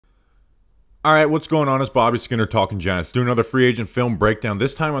All right, what's going on? It's Bobby Skinner talking Giants. Do another free agent film breakdown,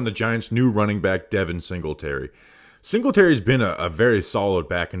 this time on the Giants' new running back, Devin Singletary. Singletary's been a very solid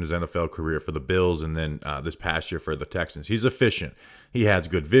back in his NFL career for the Bills and then this past year for the Texans. He's efficient. He has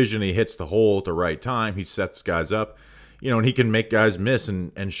good vision. He hits the hole at the right time. He sets guys up, and he can make guys miss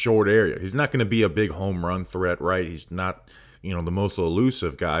in short area. He's not going to be a big home run threat, right? He's not, the most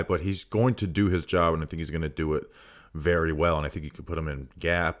elusive guy, but he's going to do his job, and I think he's going to do it very well, and I think you could put him in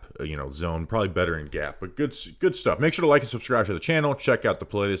gap, zone, probably better in gap, but good stuff. Make sure to like and subscribe to the channel. Check out the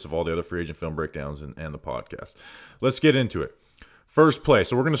playlist of all the other free agent film breakdowns and the podcast. Let's get into it. First play.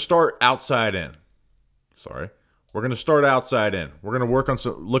 So we're going to start outside in. We're going to start outside in. We're going to work on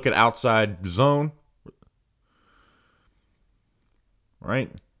look at outside zone. Right?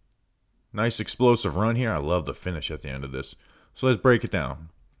 Nice explosive run here. I love the finish at the end of this. So let's break it down.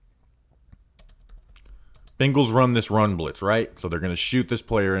 Bengals run this run blitz, right? So they're going to shoot this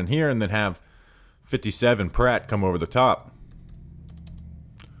player in here and then have 57 Pratt come over the top.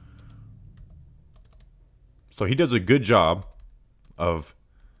 So he does a good job of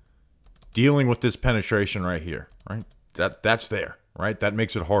dealing with this penetration right here, right? That's there, right? That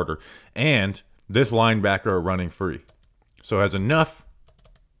makes it harder. And this linebacker running free. So has enough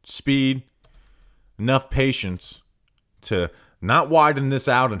speed, enough patience to not widen this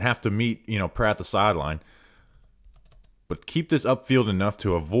out and have to meet, Pratt the sideline. But keep this upfield enough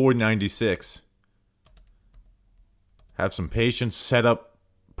to avoid 96. Have some patience, set up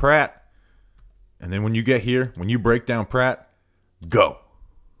Pratt. And then when you get here, when you break down Pratt, go.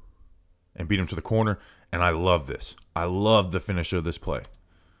 And beat him to the corner. And I love this. I love the finish of this play.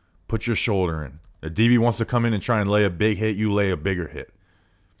 Put your shoulder in. The DB wants to come in and try and lay a big hit. You lay a bigger hit.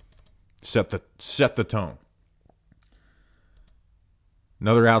 Set the tone.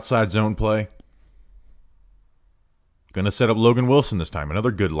 Another outside zone play. Going to set up Logan Wilson this time.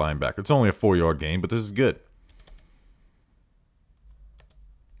 Another good linebacker. It's only a 4-yard gain, but this is good.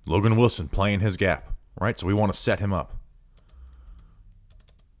 Logan Wilson playing his gap, right? So we want to set him up.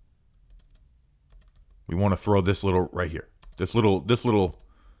 We want to throw this little right here. This little,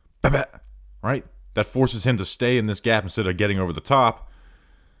 right? That forces him to stay in this gap instead of getting over the top.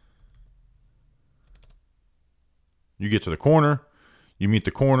 You get to the corner. You meet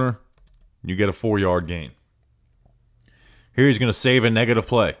the corner. You get a 4-yard gain. Here he's going to save a negative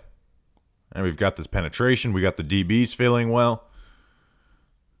play. And we've got this penetration. We got the DBs feeling well.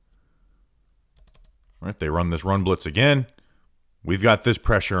 All right, they run this run blitz again. We've got this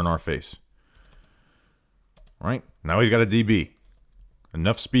pressure in our face. All right, now we've got a DB.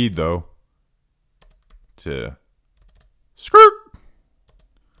 Enough speed, though, to skirt.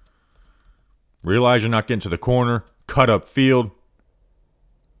 Realize you're not getting to the corner. Cut up field.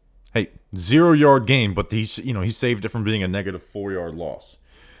 Hey, 0-yard gain, but he saved it from being a negative 4-yard loss.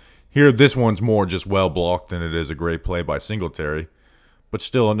 Here, this one's more just well blocked than it is a great play by Singletary, but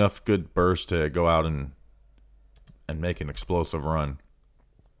still enough good burst to go out and make an explosive run.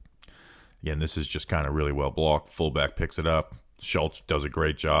 Again, this is just kind of really well blocked. Fullback picks it up. Schultz does a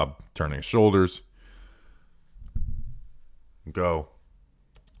great job turning his shoulders. Go.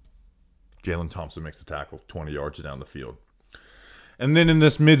 Jalen Thompson makes the tackle 20 yards down the field. And then in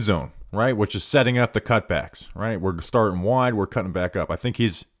this mid zone, right, which is setting up the cutbacks, right? We're starting wide, we're cutting back up. I think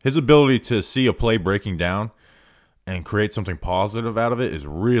his ability to see a play breaking down and create something positive out of it is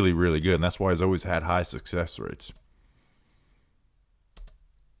really, really good. And that's why he's always had high success rates.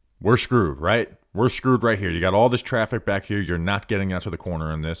 We're screwed, right? We're screwed right here. You got all this traffic back here. You're not getting out to the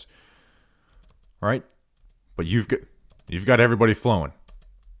corner in this, right? But you've got everybody flowing.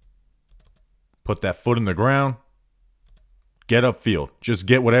 Put that foot in the ground. Get upfield. Just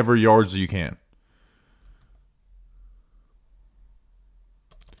get whatever yards you can.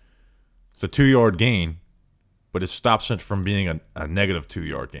 It's a 2-yard gain, but it stops it from being a negative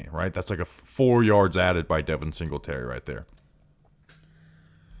 2-yard gain, right? That's like a 4 yards added by Devin Singletary right there.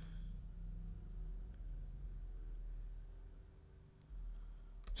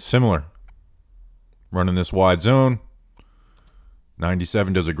 Similar. Running this wide zone.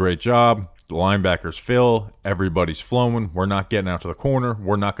 97 does a great job. The linebackers fill. Everybody's flowing. We're not getting out to the corner.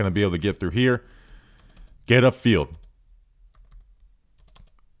 We're not going to be able to get through here. Get upfield.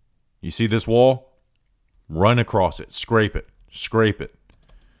 You see this wall? Run across it. Scrape it. Scrape it.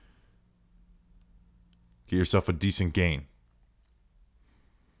 Get yourself a decent gain.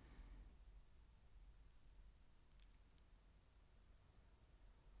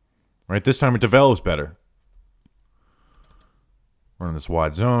 Right, this time it develops better. Running this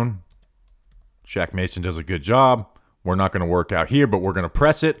wide zone. Shaq Mason does a good job. We're not going to work out here, but we're going to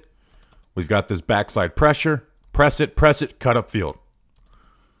press it. We've got this backside pressure. Press it, cut up field.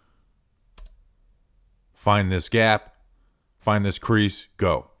 find this gap, find this crease,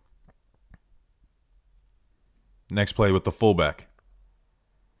 go. Next play with the fullback.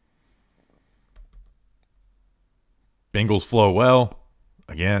 Bengals flow well.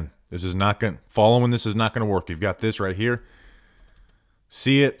 Again, this is not going to, following this is not going to work. You've got this right here.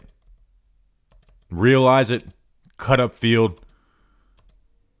 See it. Realize it. Cut up field.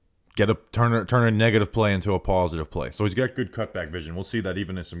 Turn a negative play into a positive play. So he's got good cutback vision. We'll see that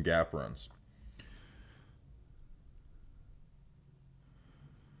even in some gap runs.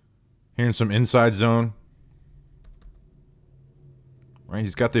 Here in some inside zone. Right,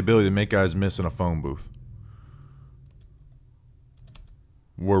 he's got the ability to make guys miss in a phone booth.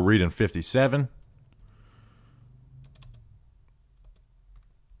 We're reading 57.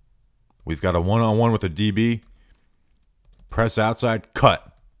 We've got a one-on-one with a DB. Press outside, cut.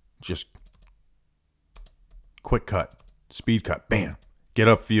 Just quick cut, speed cut, bam. Get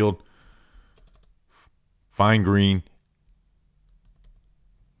upfield, find green.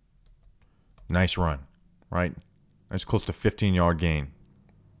 Nice run, right? That's close to 15-yard gain.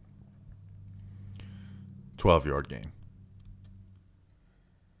 12-yard gain.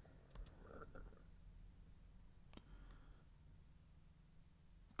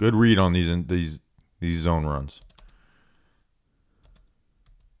 Good read on these zone runs.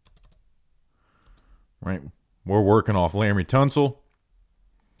 Right, we're working off Laremy Tunsil.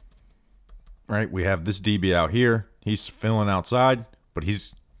 Right, we have this DB out here. He's filling outside, but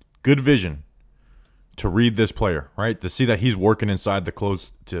he's good vision to read this player, right? To see that he's working inside the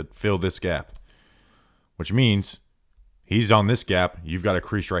close to fill this gap, which means he's on this gap. You've got a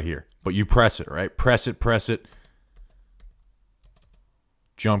crease right here, but you press it, right? Press it.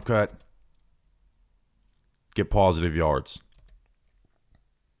 Jump cut. Get positive yards.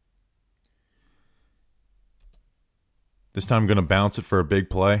 This time I'm going to bounce it for a big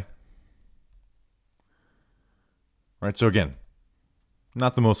play. Right, so again,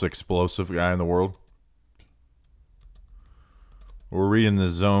 not the most explosive guy in the world. We're reading the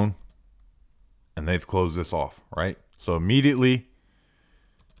zone, and they've closed this off, right? So immediately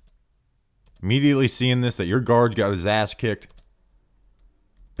seeing this, that your guard got his ass kicked,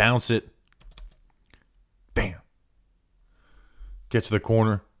 bounce it, bam. Get to the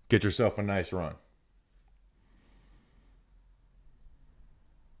corner, get yourself a nice run.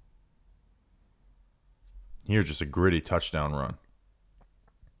 Here's just a gritty touchdown run.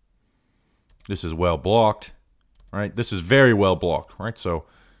 This is well blocked, right? This is very well blocked, right? So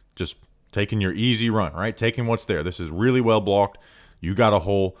just taking your easy run, right? Taking what's there. This is really well blocked. You got a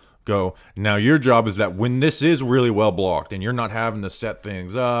hole, go. Now your job is that when this is really well blocked and you're not having to set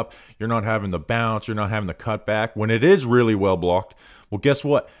things up, you're not having to bounce, you're not having to cut back, when it is really well blocked, well, guess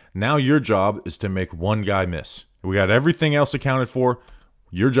what? Now your job is to make one guy miss. We got everything else accounted for.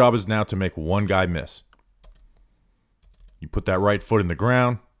 Your job is now to make one guy miss. You put that right foot in the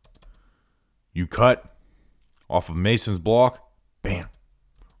ground. You cut off of Mason's block. Bam.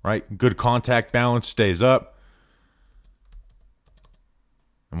 Right? Good contact balance. Stays up.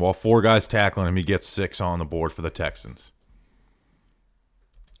 And while 4 guys tackling him, he gets 6 on the board for the Texans.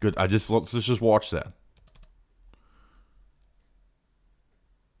 Good. Let's just watch that.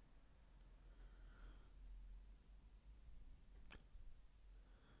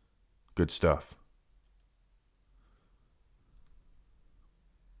 Good stuff.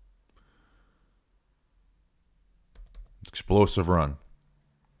 Explosive run.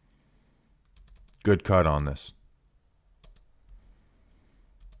 Good cut on this.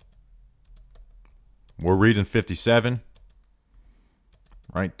 We're reading 57.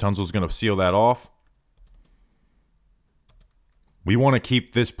 Right? Tunsil's going to seal that off. We want to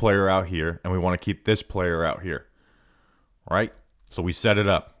keep this player out here, and we want to keep this player out here. Right? So we set it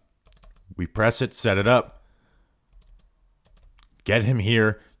up. We press it, set it up. Get him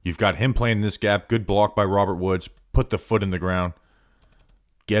here. You've got him playing this gap. Good block by Robert Woods. Put the foot in the ground.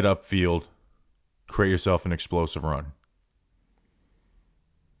 Get upfield. Create yourself an explosive run.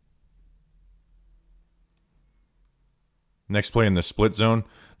 Next play in the split zone.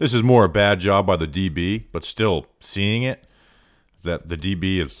 This is more a bad job by the DB, but still seeing it. That the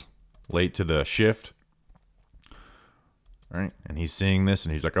DB is late to the shift. Right? And he's seeing this,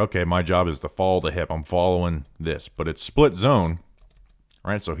 and he's like, okay, my job is to follow the hip. I'm following this. But it's split zone.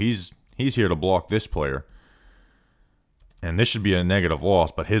 Right? So he's here to block this player. And this should be a negative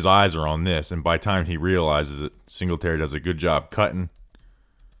loss, but his eyes are on this. And by the time he realizes it, Singletary does a good job cutting.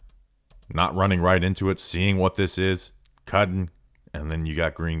 Not running right into it, seeing what this is, cutting, and then you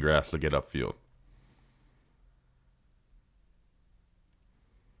got green grass to get upfield.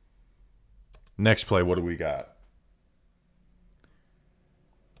 Next play, what do we got?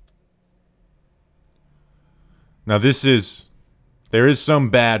 Now there is some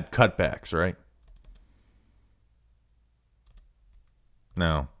bad cutbacks, right?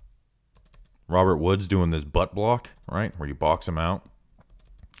 Now, Robert Woods doing this butt block, right? Where you box him out.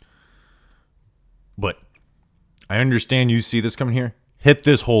 But I understand you see this coming here. Hit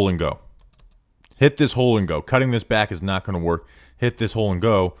this hole and go. Hit this hole and go. Cutting this back is not going to work. Hit this hole and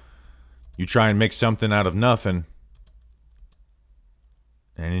go. You try and make something out of nothing,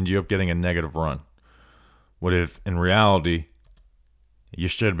 and end up getting a negative run. What if, in reality, you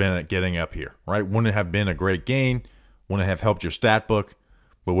should have been getting up here, right? Wouldn't it have been a great gain? Wouldn't it have helped your stat book?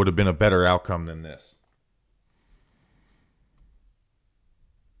 But would have been a better outcome than this.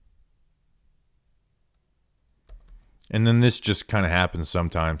 And then this just kind of happens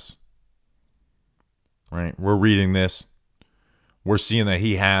sometimes, right? We're reading this. We're seeing that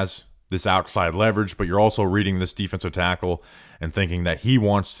he has this outside leverage, but you're also reading this defensive tackle and thinking that he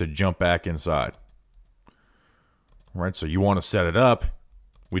wants to jump back inside. Right? So you want to set it up.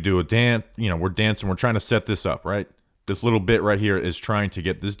 We do a dance. We're dancing. We're trying to set this up, right? This little bit right here is trying to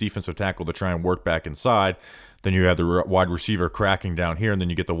get this defensive tackle to try and work back inside. Then you have the wide receiver cracking down here, and then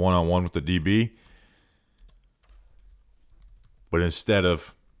you get the one-on-one with the DB. But instead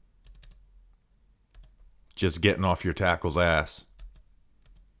of just getting off your tackle's ass,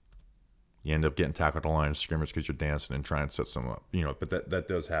 you end up getting tackled at the line of scrimmage because you're dancing and trying to set some up. But that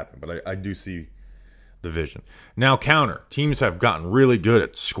does happen. But I do see the vision. Now, counter. Teams have gotten really good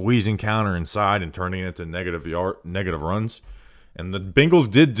at squeezing counter inside and turning it into negative runs. And the Bengals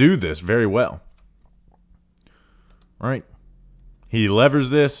did do this very well. Right? He levers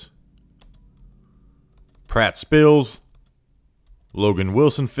this. Pratt spills. Logan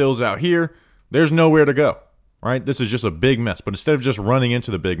Wilson fills out here. There's nowhere to go. Right? This is just a big mess. But instead of just running into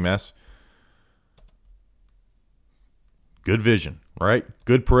the big mess, good vision, right?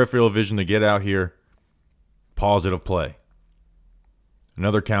 Good peripheral vision to get out here. Positive play.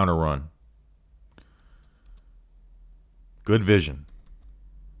 Another counter run. Good vision.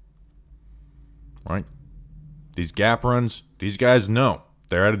 Right? These gap runs, these guys know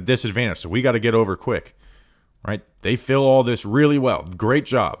they're at a disadvantage, so we got to get over quick. Right? They fill all this really well. Great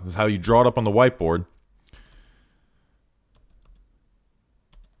job. This is how you draw it up on the whiteboard.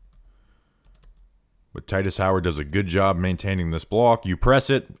 But Titus Howard does a good job maintaining this block. You press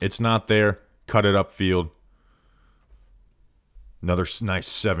it. It's not there. Cut it upfield. Another nice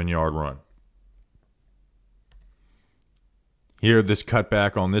 7-yard run. Here, this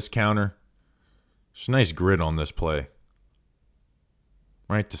cutback on this counter. Just a nice grid on this play.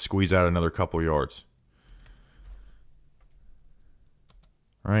 Right, to squeeze out another couple yards.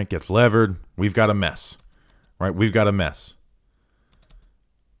 All right, gets levered. We've got a mess. Right, we've got a mess.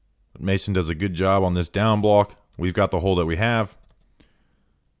 Mason does a good job on this down block. We've got the hole that we have.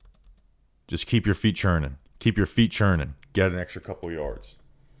 Just keep your feet churning. Keep your feet churning. Get an extra couple yards.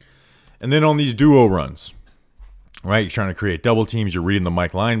 And then on these duo runs, right, you're trying to create double teams. You're reading the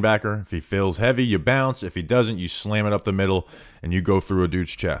Mike linebacker. If he feels heavy, you bounce. If he doesn't, you slam it up the middle and you go through a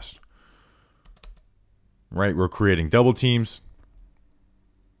dude's chest. Right, we're creating double teams.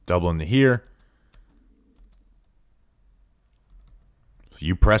 Doubling to here.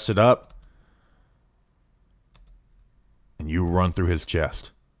 You press it up, and you run through his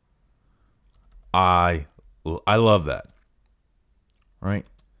chest. I love that. Right?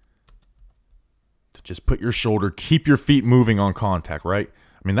 To just put your shoulder, keep your feet moving on contact, right?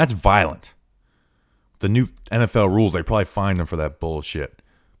 I mean, that's violent. The new NFL rules, they probably fine him for that bullshit.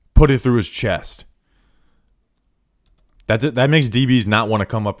 Put it through his chest. That makes DBs not want to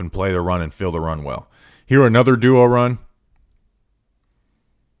come up and play the run and fill the run well. Here, another duo run.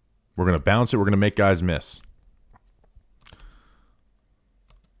 We're going to bounce it. We're going to make guys miss.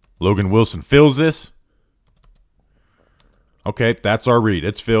 Logan Wilson fills this. Okay, that's our read.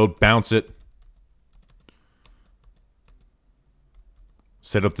 It's filled. Bounce it.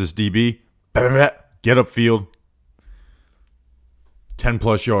 Set up this DB. Get upfield.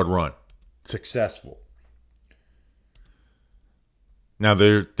 10-plus yard run. Successful. Now,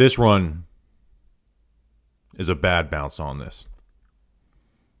 this run is a bad bounce on this.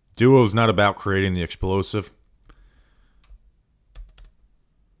 Duo is not about creating the explosive.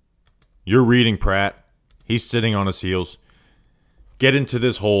 You're reading Pratt. He's sitting on his heels. Get into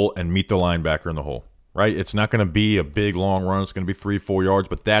this hole and meet the linebacker in the hole. Right? It's not going to be a big, long run. It's going to be 3-4 yards,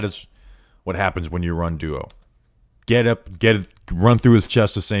 but that is what happens when you run duo. Get up, run through his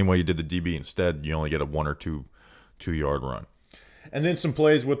chest the same way you did the DB. Instead, you only get a 1 or 2-yard run. And then some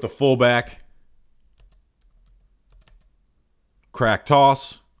plays with the fullback. Crack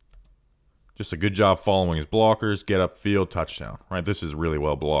toss. Just a good job following his blockers. Get upfield, touchdown. Right? This is really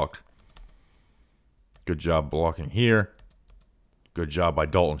well blocked. Good job blocking here. Good job by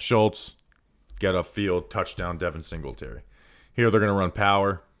Dalton Schultz. Get upfield, touchdown, Devin Singletary. Here they're going to run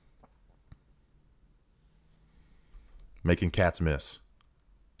power. Making cats miss.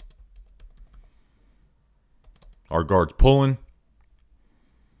 Our guard's pulling.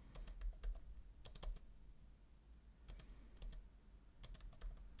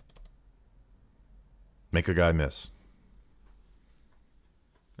 Make a guy miss.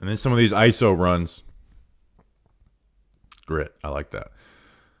 And then some of these ISO runs. Grit. I like that.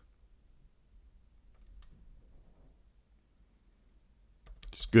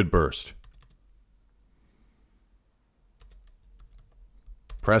 Just good burst.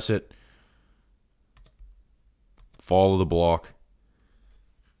 Press it. Follow the block.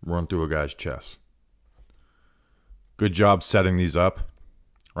 Run through a guy's chest. Good job setting these up.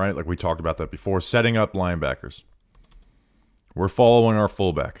 Right? Like we talked about that before. Setting up linebackers. We're following our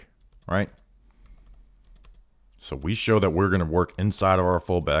fullback. Right? So we show that we're going to work inside of our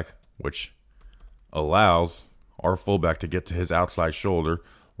fullback, which allows our fullback to get to his outside shoulder.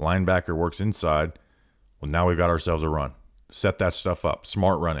 Linebacker works inside. Well, now we've got ourselves a run. Set that stuff up.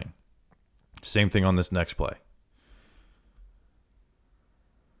 Smart running. Same thing on this next play.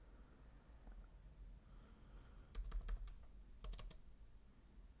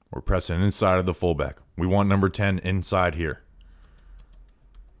 We're pressing inside of the fullback. We want number 10 inside here.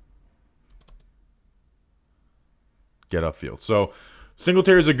 Get upfield. So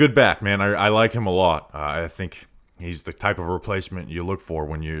Singletary is a good back, man. I like him a lot. I think he's the type of replacement you look for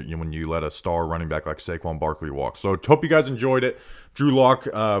when you let a star running back like Saquon Barkley walk. So hope you guys enjoyed it. Drew Lock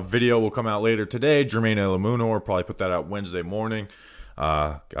video will come out later today. Jermaine Elamuno will probably put that out Wednesday morning.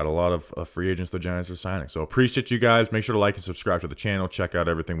 Got a lot of free agents the Giants are signing. So appreciate you guys. Make sure to like and subscribe to the channel. Check out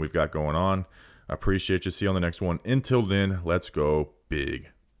everything we've got going on. I appreciate you. See you on the next one. Until then, let's go big.